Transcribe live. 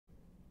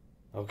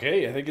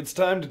Okay, I think it's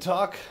time to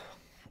talk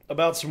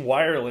about some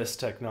wireless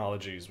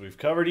technologies. We've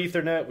covered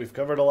Ethernet, we've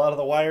covered a lot of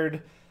the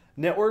wired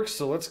networks,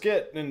 so let's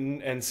get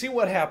and see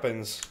what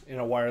happens in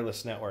a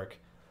wireless network.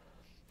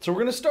 So we're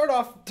going to start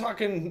off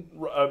talking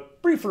a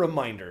brief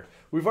reminder.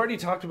 We've already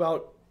talked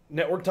about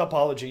network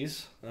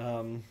topologies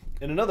in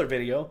another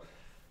video.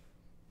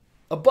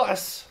 A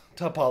bus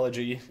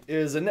topology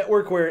is a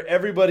network where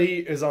everybody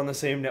is on the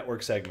same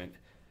network segment.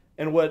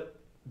 And what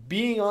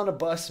being on a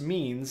bus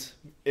means,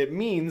 it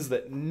means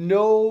that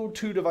no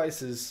two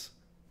devices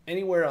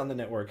anywhere on the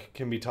network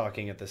can be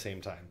talking at the same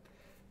time.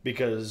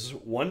 Because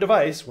one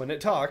device, when it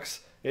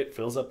talks, it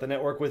fills up the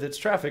network with its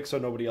traffic so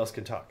nobody else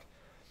can talk.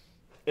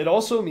 It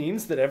also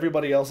means that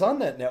everybody else on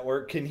that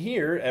network can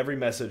hear every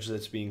message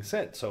that's being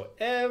sent. So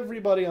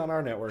everybody on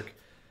our network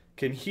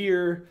can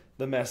hear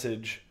the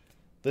message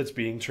that's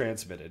being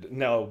transmitted.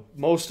 Now,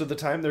 most of the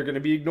time they're going to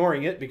be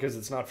ignoring it because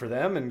it's not for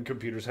them and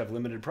computers have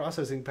limited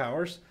processing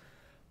powers,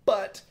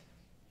 but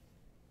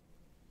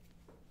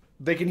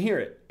they can hear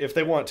it if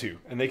they want to,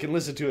 and they can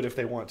listen to it if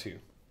they want to.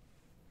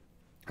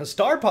 A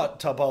star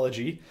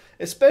topology,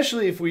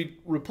 especially if we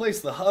replace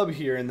the hub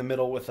here in the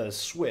middle with a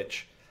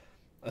switch,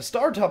 a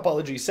star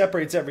topology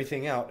separates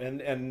everything out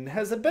and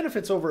has the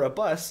benefits over a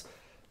bus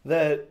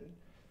that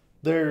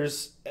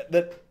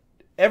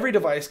every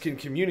device can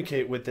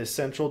communicate with this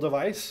central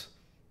device,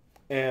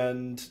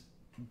 and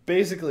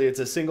basically it's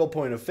a single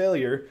point of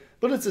failure,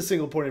 but it's a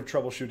single point of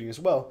troubleshooting as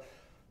well.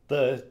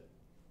 The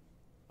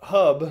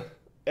hub,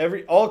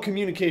 all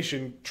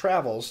communication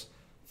travels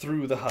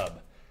through the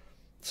hub.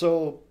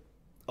 So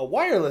a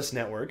wireless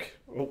network,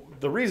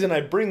 the reason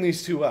I bring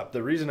these two up,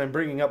 the reason I'm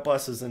bringing up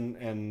buses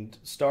and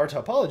star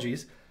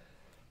topologies,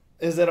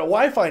 is that a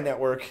Wi-Fi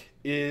network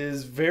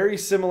is very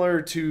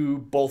similar to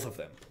both of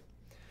them.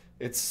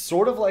 It's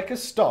sort of like a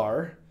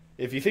star.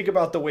 If you think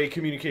about the way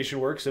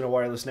communication works in a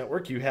wireless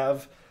network, you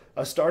have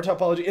a star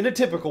topology in a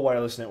typical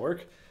wireless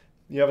network.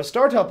 You have a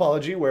star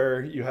topology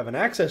where you have an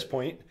access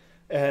point,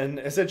 and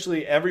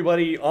essentially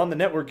everybody on the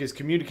network is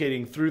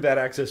communicating through that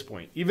access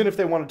point. Even if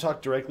they want to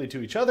talk directly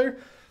to each other,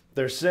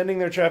 they're sending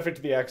their traffic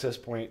to the access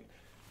point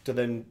to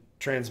then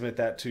transmit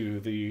that to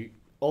the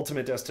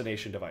ultimate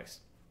destination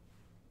device.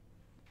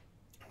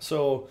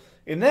 So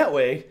in that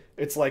way,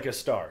 it's like a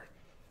star.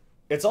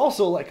 It's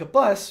also like a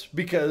bus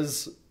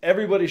because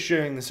everybody's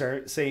sharing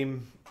the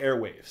same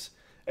airwaves.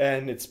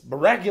 And it's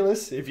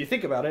miraculous if you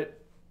think about it.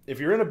 If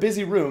you're in a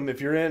busy room,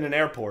 if you're in an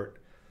airport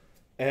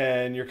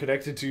and you're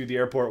connected to the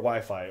airport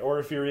Wi-Fi, or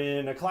if you're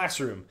in a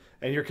classroom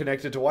and you're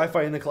connected to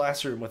Wi-Fi in the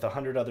classroom with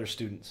 100 other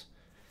students,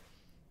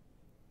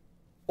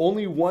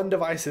 only one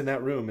device in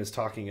that room is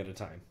talking at a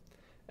time.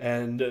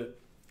 And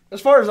as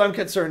far as I'm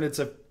concerned, it's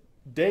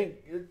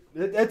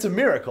a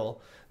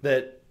miracle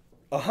that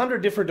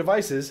 100 different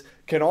devices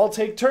can all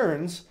take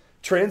turns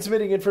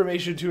transmitting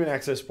information to an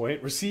access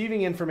point,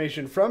 receiving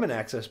information from an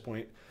access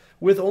point,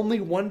 with only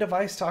one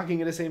device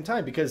talking at the same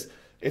time, because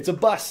it's a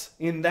bus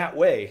in that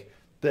way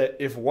that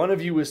if one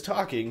of you is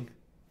talking,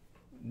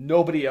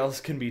 nobody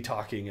else can be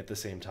talking at the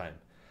same time.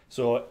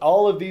 So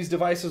all of these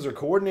devices are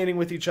coordinating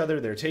with each other,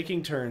 they're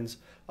taking turns,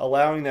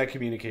 allowing that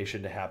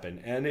communication to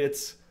happen. And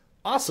it's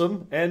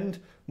awesome, and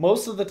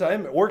most of the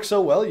time it works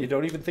so well you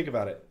don't even think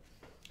about it.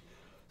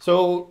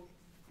 So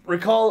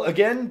recall,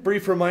 again,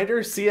 brief reminder,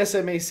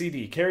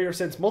 CSMA-CD, Carrier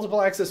Sense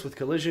Multiple Access with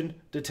Collision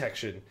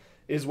Detection,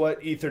 is what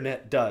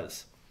Ethernet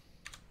does.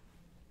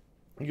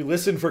 You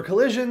listen for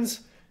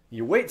collisions,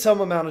 you wait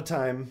some amount of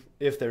time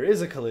if there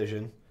is a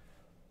collision,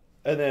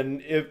 and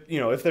then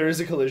if there is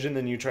a collision,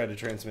 then you try to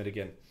transmit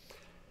again.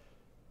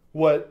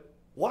 What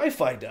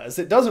Wi-Fi does,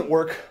 it doesn't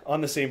work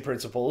on the same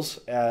principles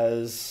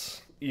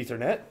as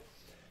Ethernet.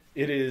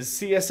 It is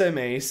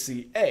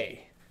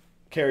CSMA-CA,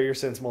 Carrier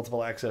Sense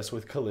Multiple Access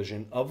with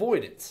Collision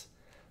Avoidance.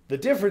 The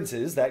difference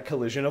is that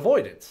collision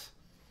avoidance.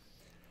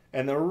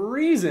 And the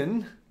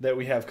reason that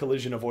we have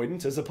collision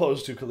avoidance as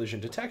opposed to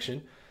collision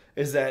detection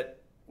is that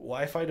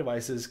Wi-Fi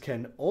devices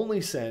can only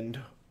send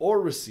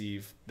or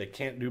receive. They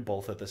can't do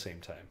both at the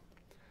same time.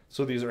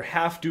 So these are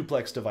half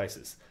duplex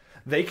devices.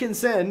 They can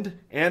send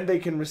and they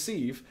can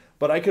receive,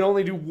 but I can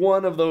only do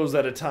one of those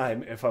at a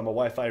time if I'm a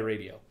Wi-Fi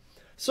radio.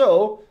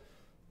 So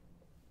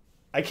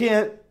I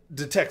can't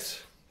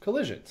detect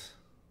collisions,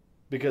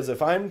 because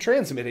if I'm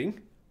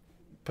transmitting,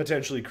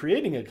 potentially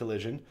creating a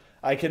collision,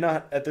 I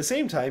cannot at the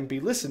same time be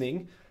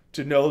listening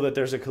to know that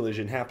there's a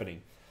collision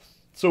happening.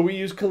 So we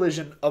use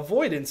collision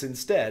avoidance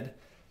instead.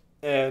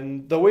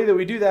 And the way that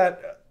we do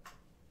that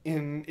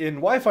in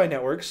Wi-Fi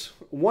networks,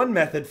 one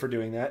method for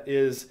doing that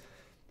is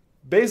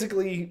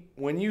basically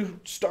when you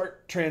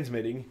start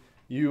transmitting,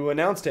 you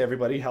announce to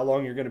everybody how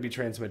long you're going to be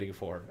transmitting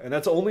for. And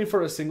that's only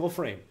for a single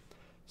frame.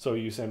 So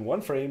you send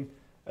one frame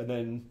and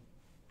then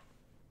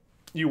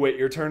you wait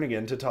your turn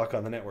again to talk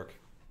on the network.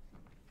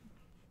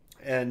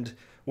 And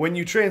when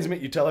you transmit,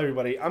 you tell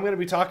everybody, I'm going to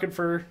be talking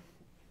for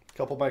a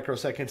couple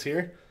microseconds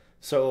here.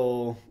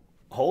 So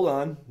hold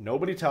on,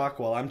 nobody talk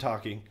while I'm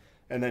talking.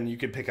 And then you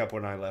can pick up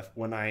when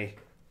I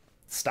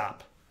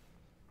stop.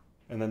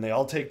 And then they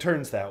all take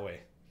turns that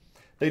way.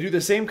 They do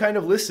the same kind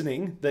of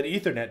listening that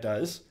Ethernet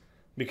does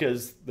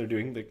because they're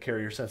doing the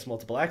carrier sense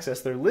multiple access.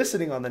 They're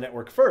listening on the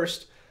network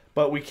first,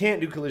 but we can't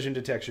do collision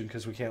detection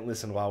because we can't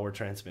listen while we're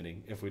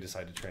transmitting if we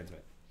decide to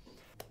transmit.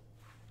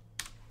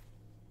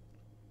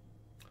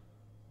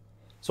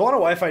 So on a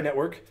Wi-Fi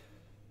network,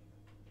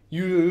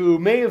 you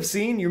may have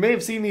seen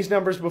these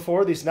numbers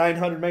before, these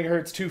 900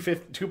 megahertz,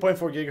 2.4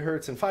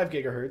 gigahertz, and 5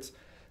 gigahertz.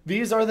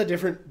 These are the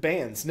different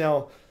bands.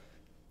 Now,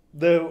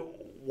 the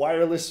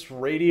wireless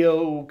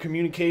radio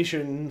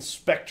communication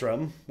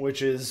spectrum,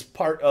 which is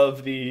part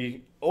of the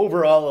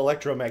overall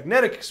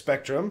electromagnetic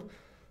spectrum,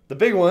 the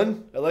big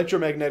one,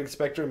 electromagnetic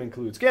spectrum,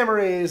 includes gamma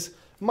rays,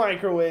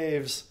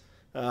 microwaves,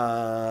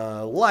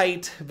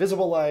 light,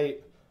 visible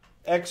light,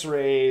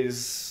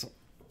 X-rays,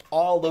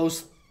 all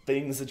those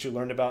things that you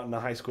learned about in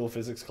the high school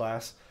physics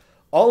class.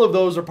 All of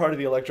those are part of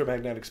the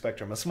electromagnetic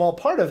spectrum. A small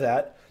part of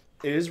that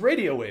is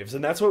radio waves,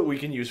 and that's what we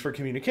can use for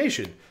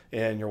communication.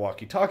 And your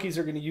walkie-talkies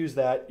are going to use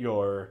that.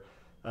 Your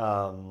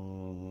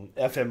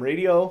FM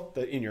radio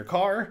in your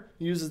car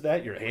uses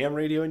that. Your AM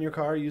radio in your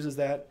car uses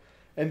that.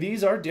 And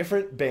these are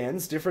different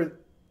bands, different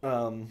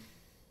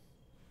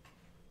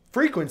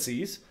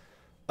frequencies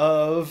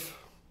of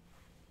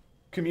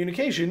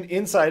communication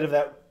inside of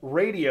that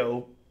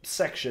radio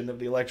section of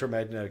the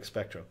electromagnetic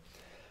spectrum.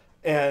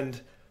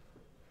 And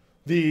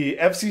the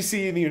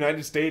FCC in the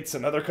United States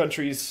and other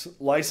countries'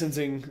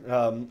 licensing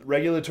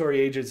regulatory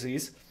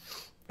agencies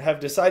have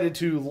decided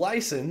to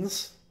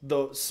license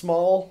the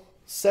small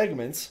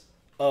segments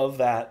of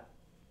that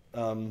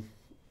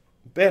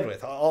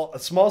bandwidth, all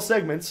small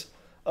segments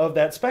of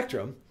that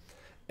spectrum.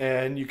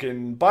 And you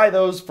can buy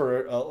those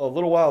for a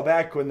little while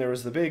back when there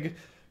was the big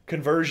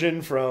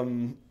conversion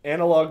from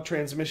analog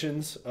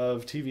transmissions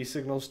of TV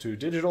signals to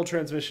digital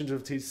transmissions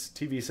of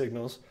TV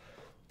signals.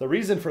 The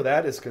reason for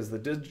that is because the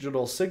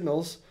digital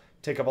signals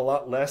take up a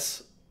lot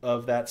less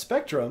of that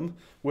spectrum,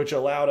 which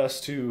allowed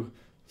us to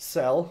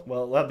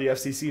allowed the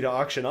FCC to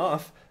auction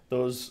off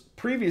those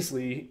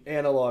previously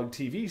analog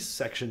TV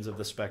sections of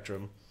the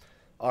spectrum,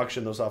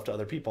 auction those off to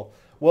other people.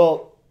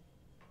 Well,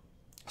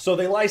 so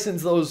they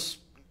license those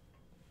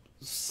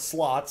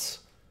slots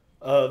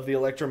of the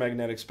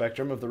electromagnetic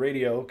spectrum, of the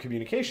radio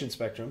communication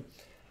spectrum,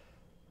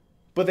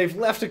 but they've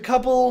left a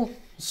couple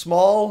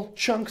small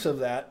chunks of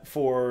that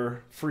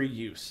for free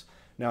use.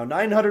 Now,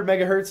 900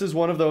 megahertz is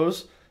one of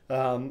those.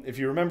 If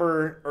you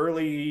remember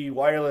early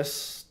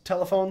wireless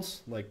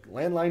telephones, like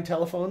landline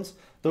telephones,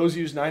 those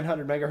use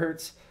 900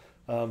 megahertz.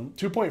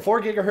 2.4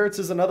 gigahertz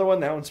is another one.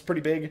 That one's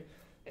pretty big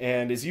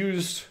and is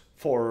used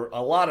for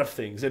a lot of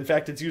things. In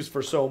fact, it's used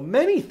for so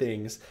many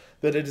things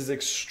that it is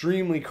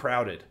extremely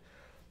crowded.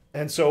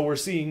 And so we're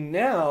seeing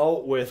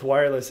now with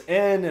wireless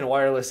N and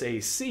wireless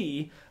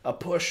AC a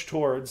push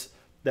towards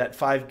that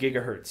 5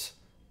 gigahertz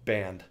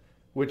band,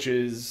 which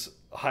is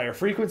higher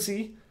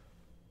frequency,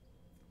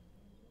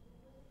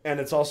 and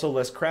it's also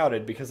less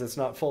crowded because it's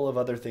not full of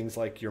other things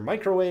like your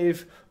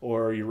microwave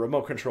or your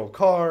remote control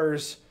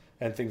cars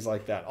and things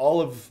like that.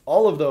 All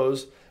of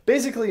those,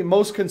 basically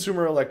most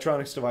consumer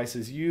electronics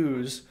devices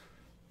use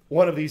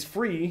one of these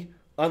free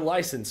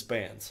unlicensed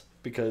bands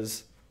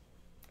because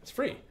it's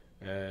free.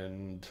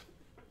 And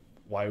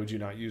why would you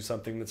not use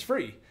something that's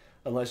free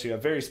unless you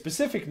have very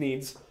specific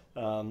needs,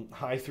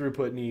 high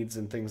throughput needs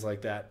and things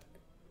like that,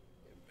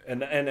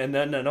 and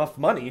then enough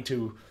money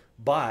to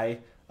buy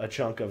a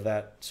chunk of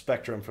that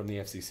spectrum from the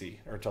FCC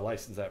or to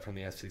license that from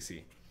the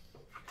FCC.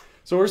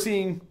 So we're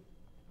seeing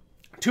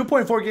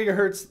 2.4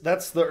 gigahertz.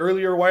 That's the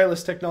earlier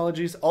wireless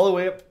technologies. All the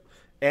way up,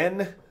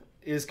 N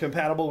is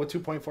compatible with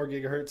 2.4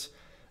 gigahertz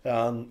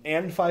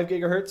and 5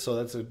 gigahertz. So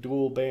that's a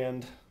dual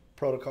band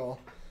protocol,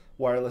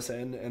 wireless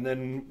N. And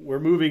then we're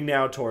moving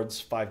now towards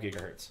 5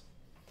 gigahertz.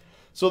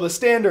 So the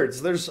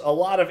standards, there's a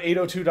lot of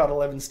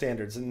 802.11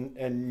 standards.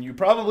 And you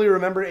probably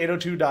remember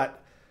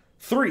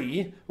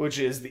 802.3, which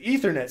is the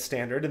Ethernet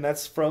standard. And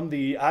that's from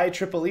the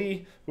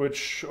IEEE,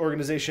 which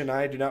organization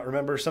I do not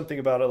remember, something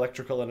about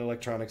electrical and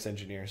electronics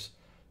engineers.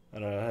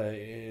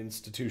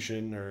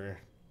 Institution or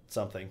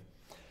something.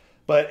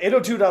 But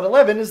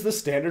 802.11 is the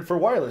standard for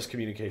wireless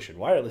communication,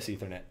 wireless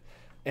Ethernet.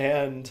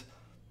 And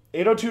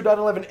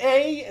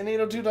 802.11a and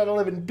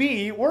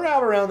 802.11b were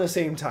out around the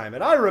same time.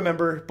 And I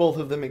remember both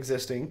of them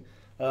existing.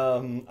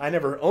 I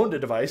never owned a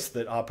device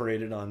that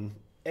operated on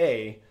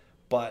A,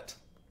 but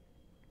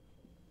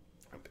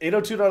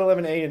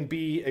 802.11a and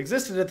B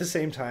existed at the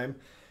same time.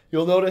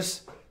 You'll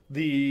notice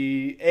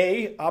the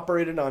A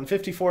operated on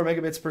 54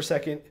 megabits per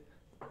second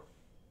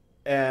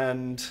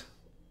and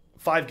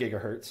 5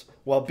 gigahertz,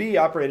 while B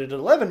operated at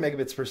 11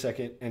 megabits per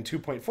second and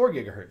 2.4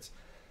 gigahertz.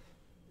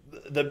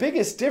 The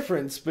biggest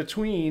difference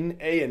between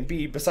A and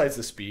B, besides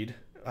the speed,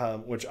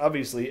 which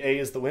obviously A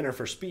is the winner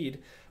for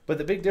speed, but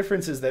the big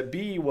difference is that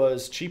B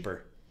was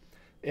cheaper.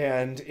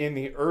 And in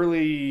the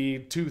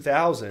early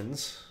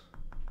 2000s,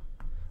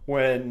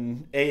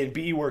 when A and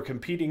B were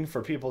competing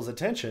for people's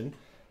attention,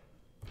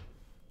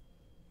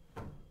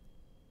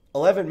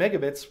 11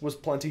 megabits was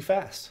plenty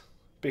fast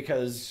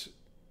because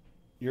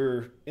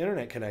your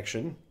internet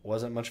connection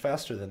wasn't much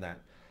faster than that.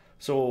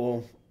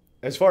 So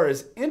as far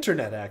as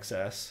internet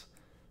access,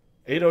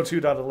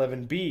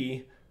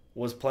 802.11b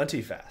was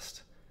plenty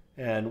fast.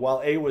 And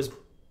while A was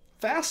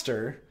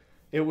faster,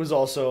 it was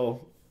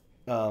also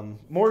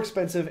more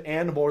expensive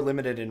and more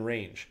limited in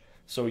range.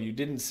 So you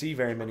didn't see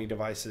very many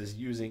devices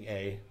using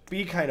A.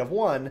 B kind of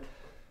won.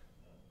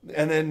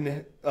 And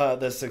then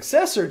the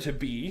successor to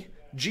B,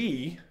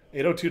 G,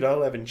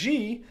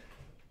 802.11g,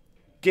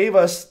 gave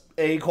us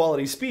A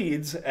quality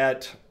speeds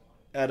at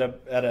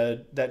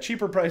that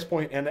cheaper price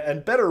point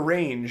and better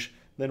range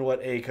than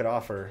what A could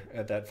offer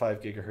at that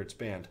 5 gigahertz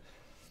band.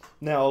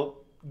 Now,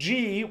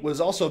 G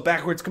was also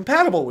backwards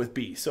compatible with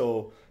B,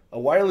 so a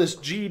wireless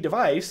G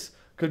device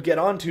could get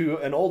onto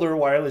an older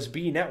wireless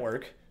B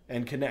network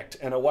and connect,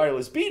 and a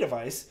wireless B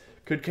device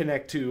could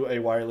connect to a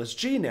wireless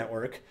G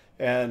network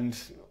and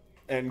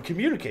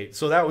communicate.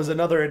 So that was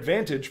another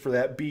advantage for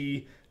that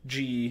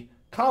B-G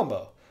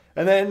combo.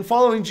 And then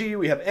following G,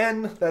 we have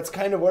N. That's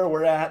kind of where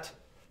we're at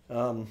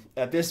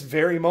this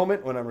very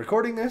moment when I'm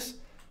recording this.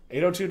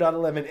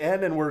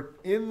 802.11n, and we're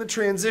in the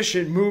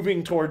transition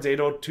moving towards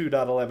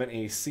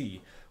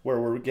 802.11ac, where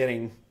we're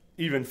getting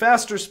even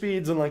faster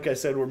speeds, and like I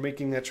said, we're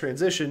making that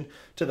transition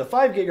to the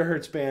 5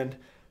 gigahertz band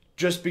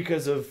just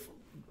because of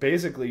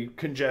basically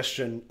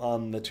congestion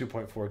on the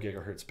 2.4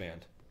 gigahertz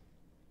band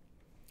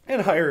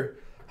and higher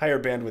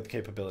bandwidth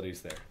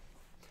capabilities there.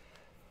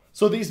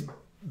 So these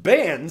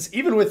bands,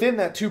 even within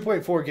that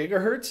 2.4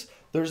 gigahertz,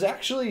 there's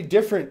actually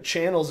different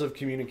channels of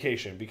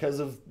communication because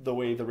of the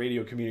way the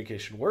radio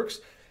communication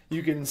works.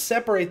 You can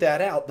separate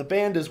that out. The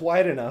band is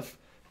wide enough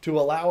to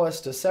allow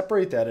us to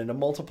separate that into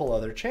multiple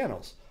other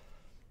channels.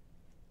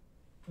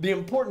 The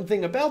important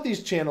thing about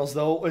these channels,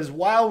 though, is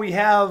while we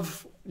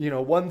have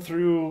 1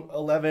 through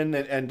 11,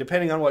 and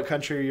depending on what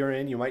country you're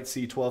in, you might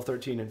see 12,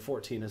 13, and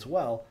 14 as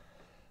well.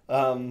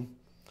 The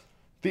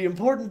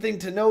important thing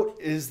to note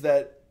is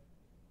that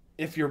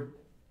if your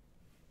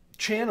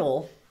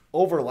channel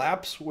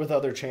overlaps with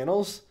other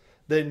channels,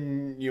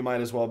 then you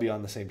might as well be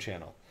on the same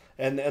channel.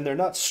 And they're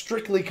not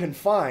strictly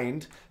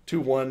confined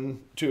to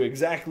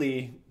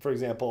exactly, for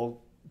example,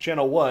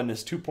 channel 1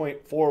 is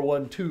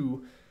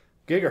 2.412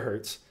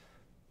 gigahertz.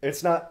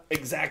 It's not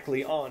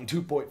exactly on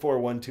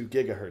 2.412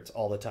 gigahertz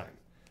all the time.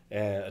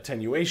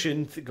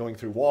 Attenuation going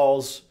through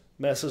walls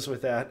messes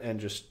with that, and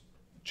just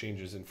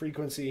changes in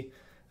frequency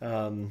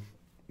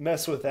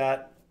mess with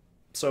that.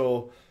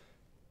 So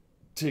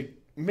to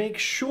make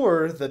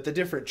sure that the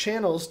different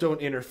channels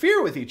don't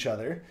interfere with each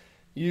other,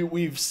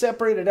 we've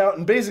separated out,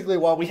 and basically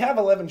while we have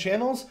 11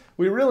 channels,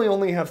 we really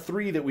only have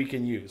 3 that we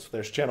can use.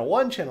 There's channel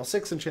 1, channel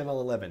 6, and channel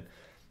 11.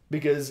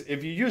 Because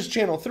if you use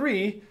channel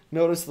 3,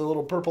 notice the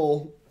little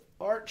purple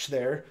arch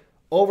there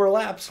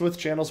overlaps with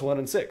channels 1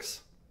 and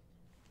 6.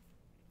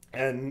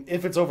 And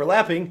if it's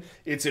overlapping,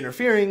 it's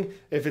interfering.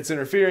 If it's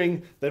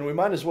interfering, then we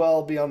might as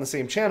well be on the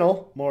same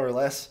channel, more or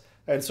less.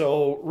 And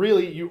so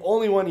really you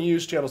only want to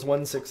use channels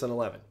 1, 6, and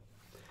 11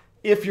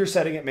 if you're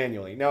setting it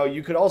manually. Now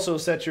you could also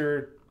set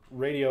your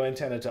radio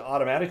antenna to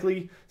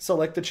automatically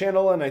select the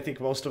channel, and I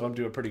think most of them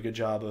do a pretty good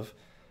job of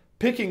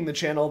picking the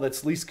channel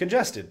that's least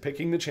congested,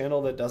 picking the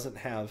channel that doesn't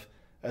have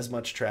as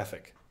much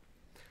traffic.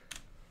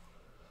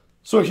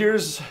 So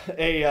here's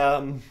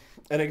an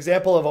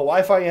example of a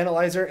Wi-Fi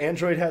analyzer.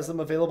 Android has them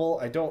available.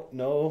 I don't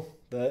know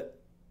that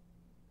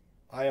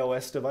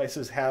iOS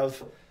devices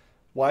have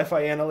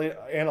Wi-Fi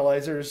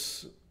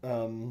analyzers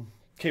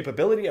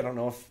capability. I don't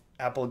know if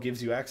Apple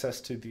gives you access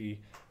to the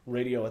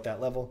radio at that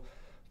level.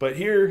 But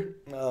here,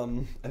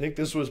 I think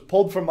this was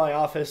pulled from my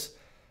office.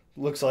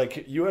 Looks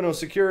like UNO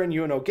Secure and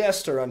UNO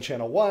Guest are on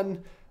channel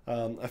 1.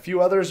 A few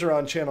others are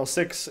on channel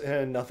 6,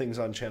 and nothing's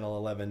on channel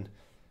 11.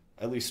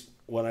 At least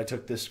when I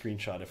took this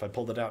screenshot. If I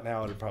pulled it out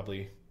now, it would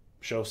probably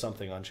show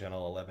something on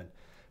channel 11.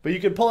 But you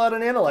can pull out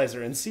an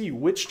analyzer and see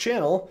which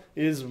channel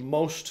is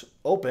most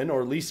open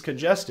or least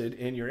congested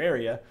in your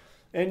area,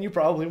 and you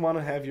probably want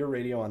to have your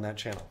radio on that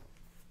channel.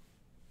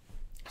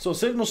 So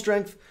signal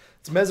strength,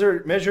 it's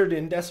measured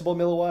in decibel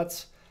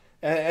milliwatts.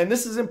 And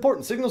this is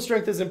important. Signal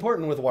strength is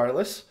important with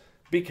wireless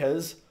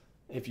because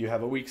if you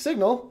have a weak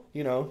signal,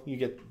 you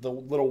get the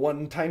little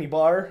one tiny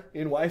bar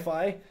in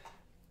Wi-Fi,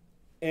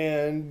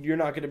 and you're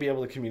not going to be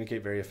able to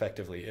communicate very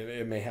effectively.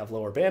 It may have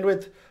lower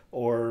bandwidth,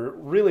 or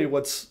really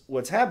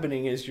what's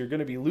happening is you're going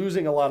to be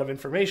losing a lot of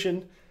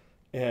information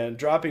and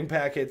dropping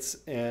packets,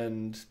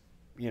 and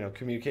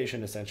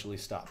communication essentially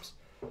stops.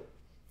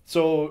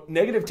 So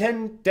negative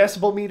 10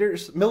 decibel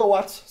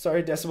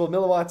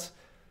milliwatts,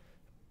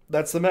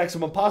 that's the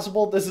maximum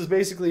possible. This is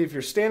basically if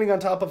you're standing on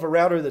top of a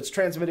router that's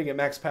transmitting at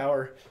max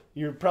power,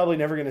 you're probably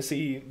never going to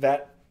see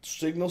that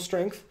signal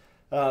strength.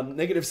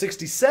 Negative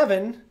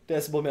 67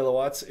 decibel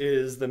milliwatts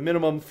is the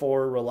minimum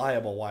for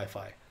reliable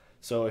Wi-Fi.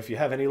 So if you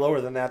have any lower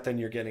than that, then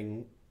you're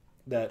getting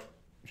that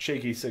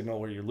shaky signal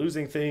where you're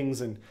losing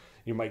things, and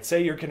you might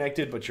say you're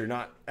connected, but you're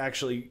not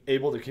actually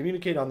able to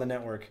communicate on the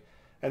network.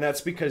 And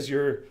that's because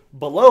you're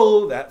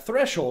below that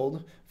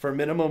threshold for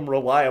minimum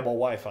reliable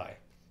Wi-Fi.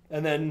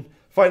 And then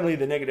finally,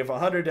 the negative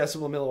 100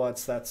 decibel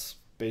milliwatts, that's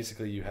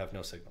basically you have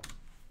no signal.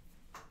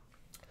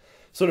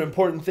 So an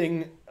important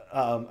thing,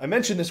 I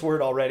mentioned this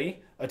word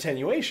already,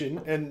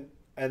 attenuation.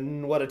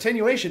 And what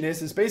attenuation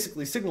is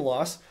basically signal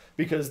loss,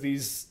 because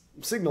these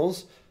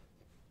signals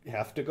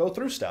have to go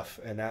through stuff,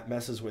 and that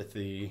messes with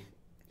the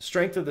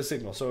strength of the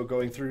signal. So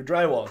going through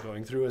drywall,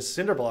 going through a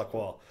cinder block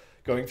wall,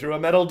 going through a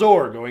metal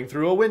door, going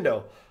through a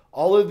window,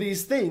 all of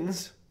these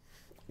things,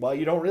 while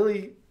you don't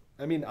really,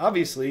 I mean,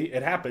 obviously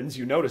it happens,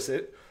 you notice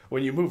it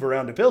when you move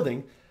around a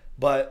building,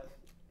 but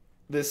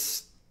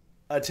this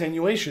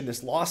attenuation,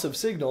 this loss of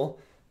signal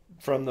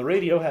from the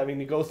radio having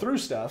to go through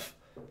stuff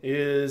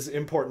is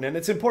important. And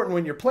it's important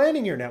when you're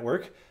planning your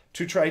network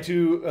to try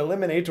to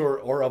eliminate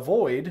or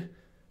avoid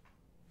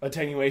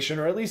attenuation,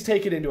 or at least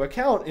take it into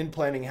account in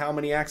planning how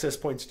many access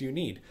points do you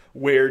need.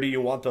 Where do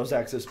you want those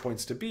access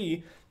points to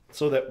be,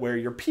 so that where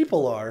your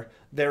people are,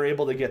 they're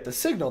able to get the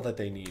signal that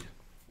they need.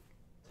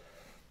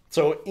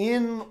 So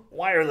in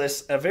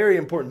wireless, a very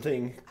important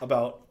thing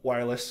about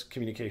wireless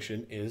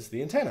communication is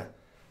the antenna,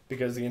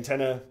 because the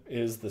antenna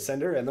is the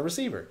sender and the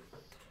receiver.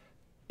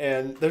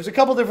 And there's a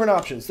couple different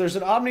options. There's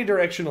an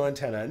omnidirectional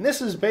antenna, and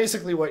this is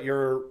basically what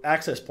your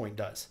access point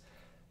does,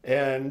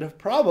 and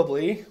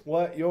probably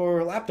what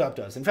your laptop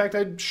does. In fact,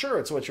 I'm sure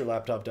it's what your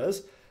laptop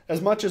does.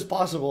 As much as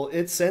possible,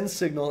 it sends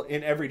signal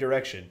in every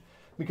direction,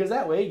 because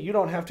that way you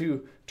don't have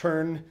to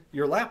turn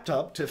your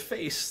laptop to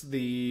face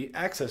the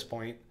access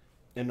point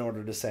in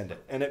order to send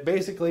it. And it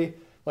basically,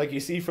 like you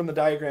see from the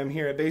diagram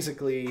here, it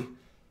basically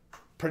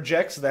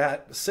projects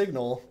that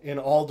signal in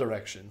all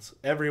directions,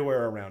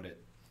 everywhere around it.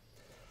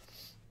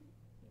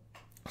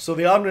 So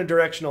the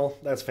omnidirectional,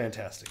 that's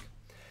fantastic.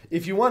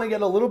 If you want to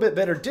get a little bit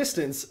better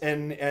distance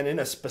and in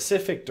a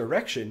specific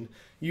direction,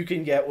 you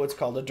can get what's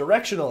called a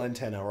directional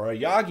antenna, or a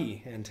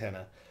Yagi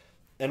antenna.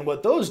 And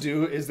what those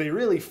do is they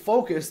really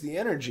focus the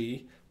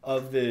energy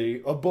of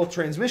both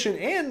transmission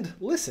and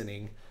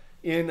listening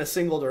in a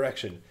single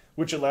direction,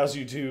 which allows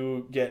you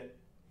to get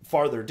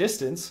farther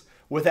distance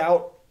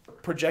without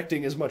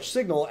projecting as much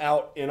signal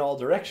out in all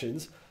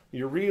directions.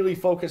 You're really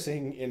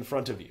focusing in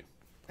front of you,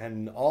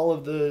 and all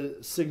of the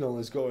signal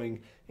is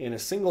going in a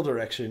single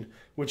direction,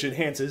 which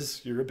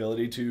enhances your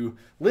ability to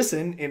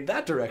listen in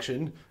that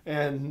direction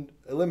and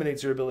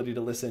eliminates your ability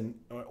to listen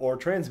or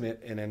transmit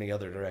in any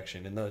other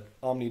direction, in the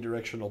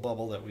omnidirectional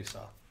bubble that we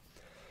saw.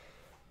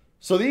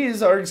 So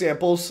these are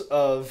examples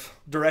of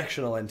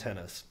directional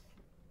antennas.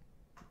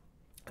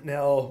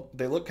 Now,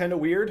 they look kind of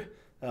weird.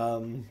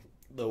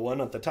 The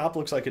one at the top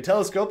looks like a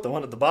telescope. The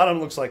one at the bottom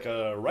looks like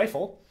a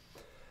rifle.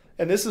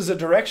 And this is a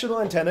directional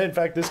antenna. In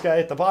fact, this guy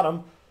at the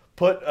bottom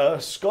put a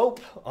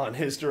scope on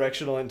his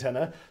directional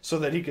antenna so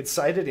that he could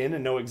sight it in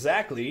and know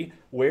exactly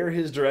where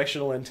his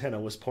directional antenna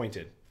was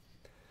pointed.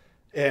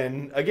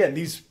 And again,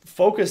 these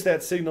focus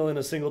that signal in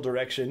a single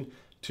direction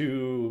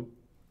to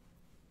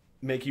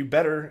make you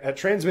better at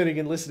transmitting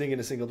and listening in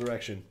a single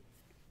direction.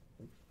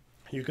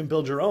 You can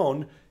build your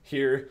own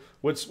here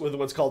with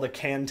what's called a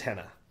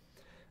cantenna.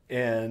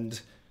 And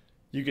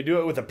you could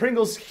do it with a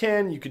Pringles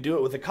can, you could do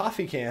it with a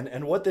coffee can,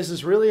 and what this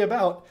is really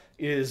about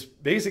is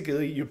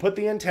basically you put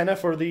the antenna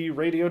for the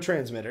radio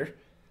transmitter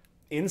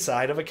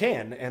inside of a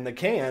can, and the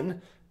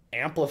can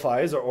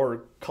amplifies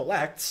or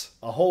collects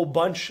a whole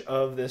bunch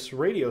of this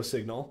radio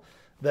signal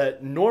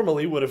that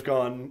normally would have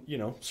gone,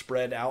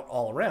 spread out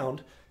all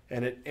around,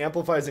 and it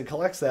amplifies and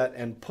collects that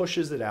and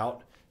pushes it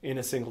out in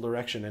a single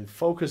direction and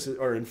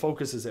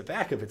focuses it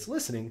back, if it's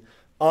listening,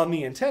 on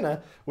the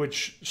antenna,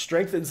 which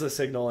strengthens the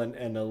signal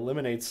and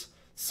eliminates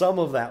some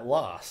of that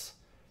loss,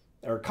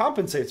 or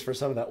compensates for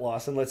some of that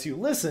loss, and lets you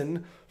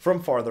listen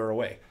from farther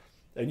away.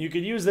 And you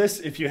could use this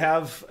if you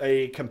have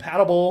a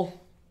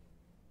compatible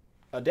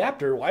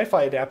adapter,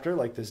 Wi-Fi adapter,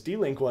 like this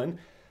D-Link one.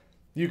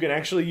 You can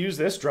actually use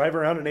this, drive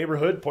around a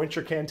neighborhood, point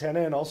your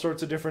cantenna in all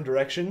sorts of different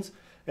directions,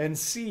 and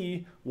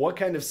see what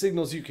kind of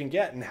signals you can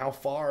get and how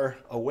far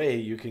away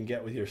you can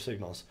get with your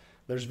signals.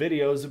 There's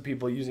videos of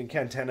people using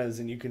cantennas,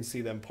 and you can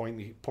see them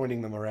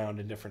pointing them around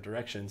in different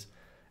directions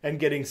and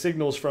getting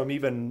signals from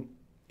even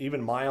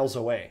miles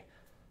away.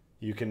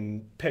 You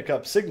can pick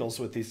up signals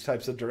with these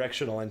types of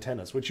directional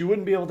antennas, which you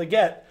wouldn't be able to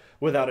get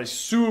without a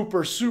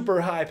super,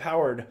 super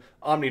high-powered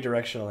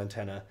omnidirectional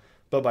antenna.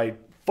 But by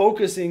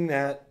focusing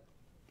that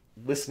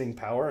listening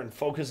power and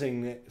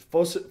focusing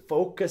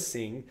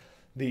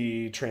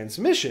the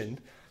transmission,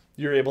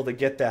 you're able to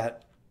get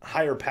that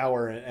higher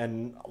power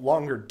and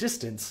longer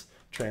distance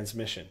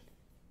transmission.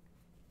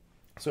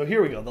 So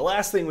here we go. The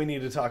last thing we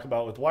need to talk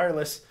about with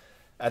wireless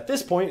at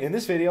this point in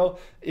this video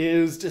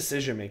is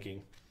decision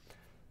making.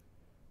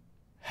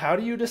 How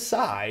do you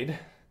decide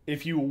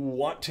if you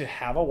want to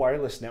have a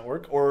wireless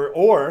network,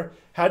 or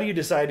how do you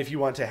decide if you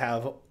want to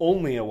have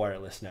only a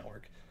wireless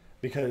network?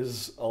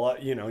 Because a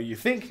lot, you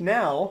think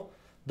now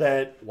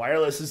that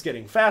wireless is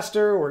getting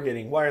faster, we're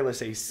getting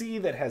wireless AC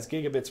that has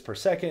gigabits per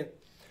second.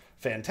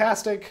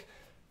 Fantastic.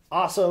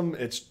 Awesome.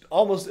 It's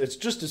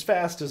just as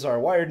fast as our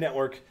wired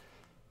network.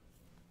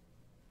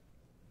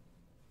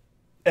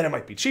 And it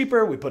might be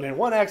cheaper. We put in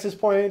 1 access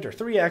point or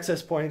 3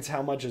 access points.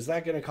 How much is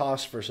that going to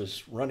cost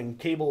versus running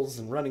cables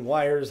and running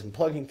wires and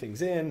plugging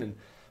things in? And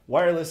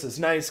wireless is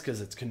nice because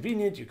it's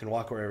convenient. You can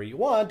walk wherever you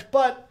want,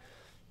 but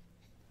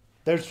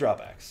there's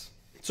drawbacks.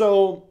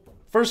 So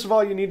first of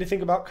all, you need to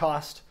think about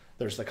cost.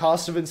 There's the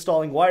cost of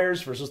installing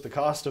wires versus the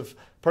cost of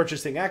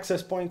purchasing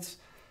access points.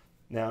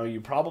 Now, you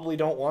probably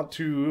don't want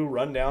to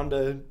run down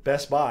to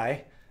Best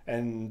Buy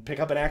and pick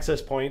up an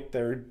access point,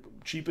 their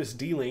cheapest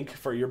D-Link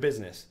for your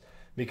business,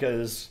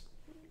 because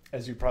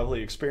as you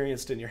probably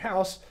experienced in your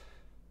house,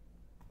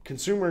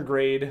 consumer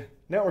grade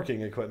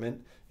networking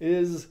equipment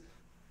is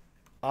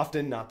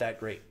often not that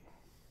great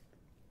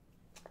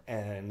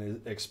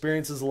and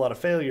experiences a lot of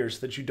failures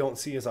that you don't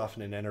see as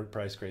often in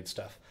enterprise grade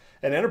stuff.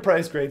 And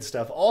enterprise grade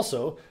stuff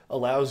also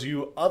allows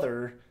you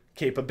other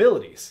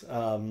capabilities.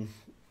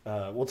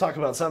 We'll talk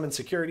about some in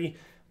security,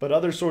 but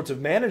other sorts of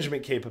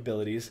management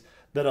capabilities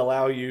that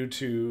allow you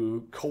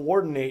to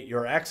coordinate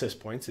your access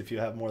points, if you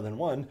have more than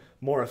one,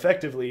 more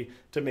effectively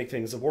to make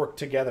things work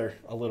together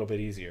a little bit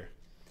easier.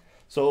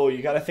 So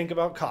you got to think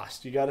about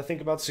cost. You got to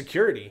think about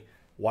security.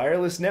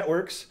 Wireless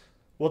networks,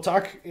 we'll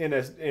talk in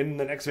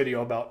the next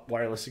video about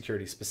wireless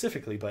security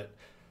specifically, but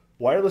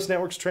wireless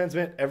networks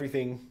transmit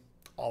everything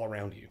all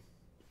around you.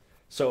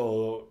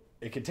 So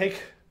it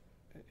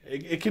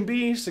can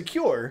be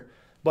secure,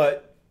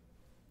 but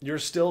you're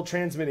still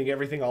transmitting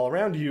everything all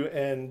around you,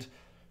 and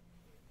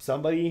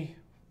somebody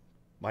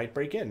might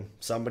break in.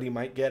 Somebody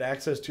might get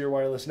access to your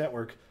wireless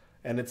network,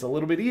 and it's a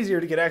little bit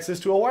easier to get access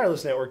to a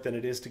wireless network than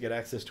it is to get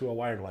access to a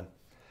wired one.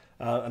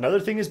 Another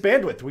thing is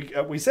bandwidth.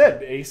 We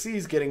said AC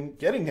is getting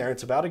there.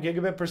 It's about 1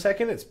 gigabit per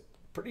second. It's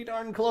pretty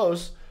darn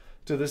close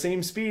to the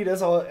same speed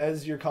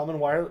as your common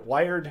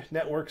wired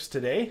networks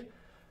today.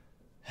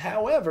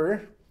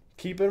 However,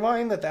 keep in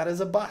mind that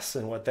is a bus,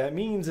 and what that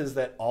means is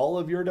that all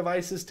of your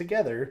devices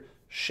together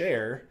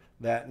share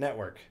that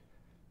network,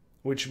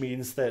 which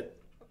means that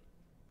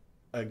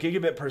a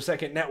gigabit per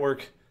second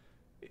network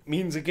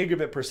means 1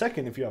 gigabit per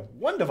second if you have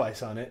one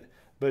device on it,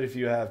 but if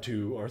you have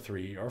 2 or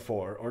 3 or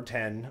 4 or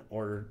 10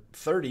 or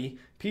 30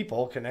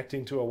 people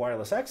connecting to a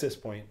wireless access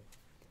point,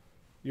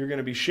 you're going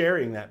to be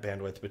sharing that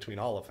bandwidth between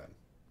all of them.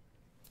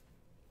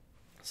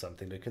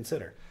 Something to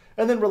consider.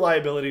 And then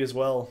reliability as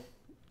well.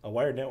 A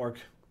wired network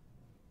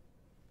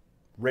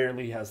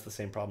rarely has the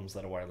same problems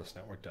that a wireless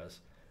network does.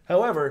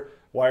 However,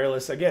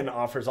 wireless, again,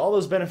 offers all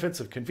those benefits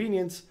of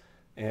convenience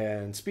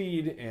and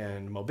speed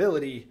and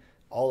mobility.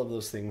 All of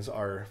those things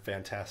are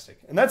fantastic.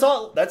 And that's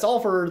all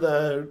for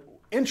the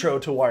intro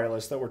to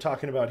wireless that we're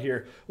talking about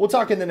here. We'll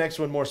talk in the next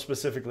one more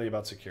specifically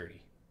about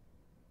security.